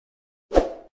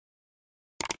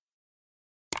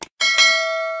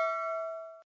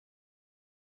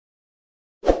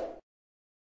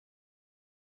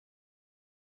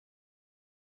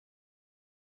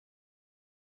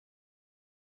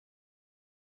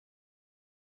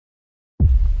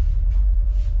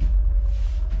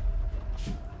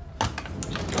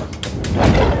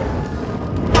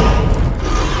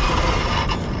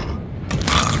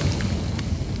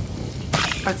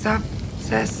What's up,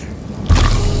 sis?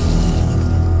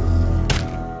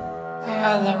 I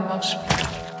had the most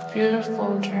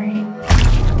beautiful dream.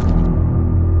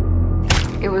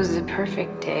 It was the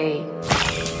perfect day.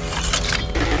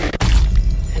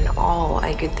 And all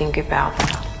I could think about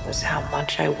was how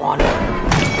much I wanted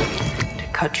to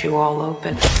cut you all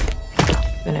open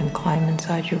and then climb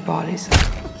inside your bodies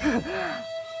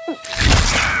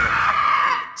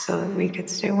so that we could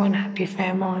stay one happy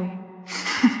family.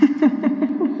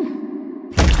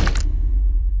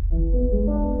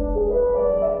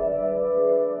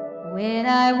 When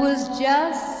I was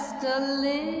just a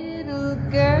little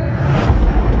girl,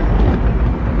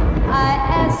 I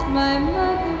asked my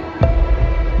mother,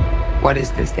 What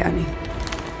is this, Danny?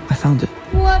 I found it.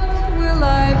 what will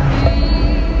I be?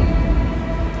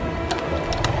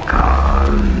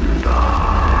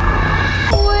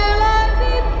 Will I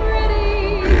be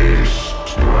pretty?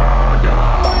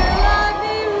 Will I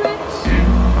be rich?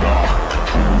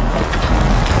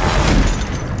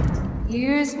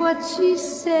 Here's what she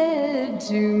said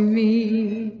to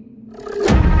me.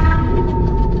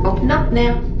 Open up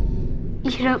now.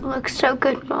 You don't look so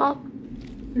good, Mom.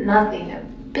 Nothing a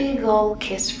big old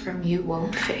kiss from you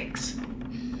won't fix.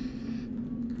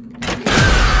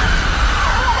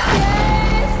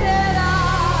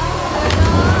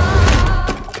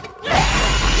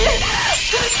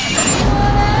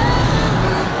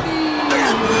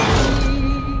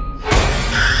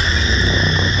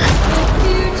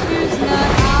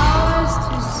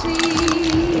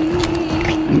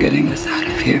 I'm getting us out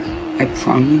of here. I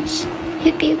promise.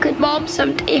 You'd be a good mom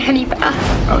someday, Honeybeth.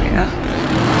 Oh, yeah?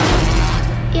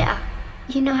 Yeah,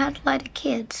 you know how to lie to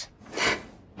kids.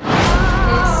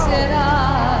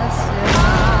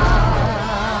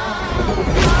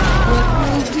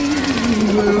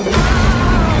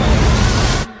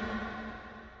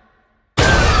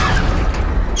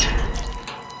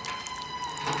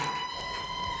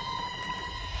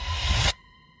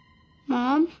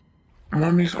 Mom?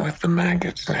 Mommy's with the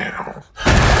maggots now.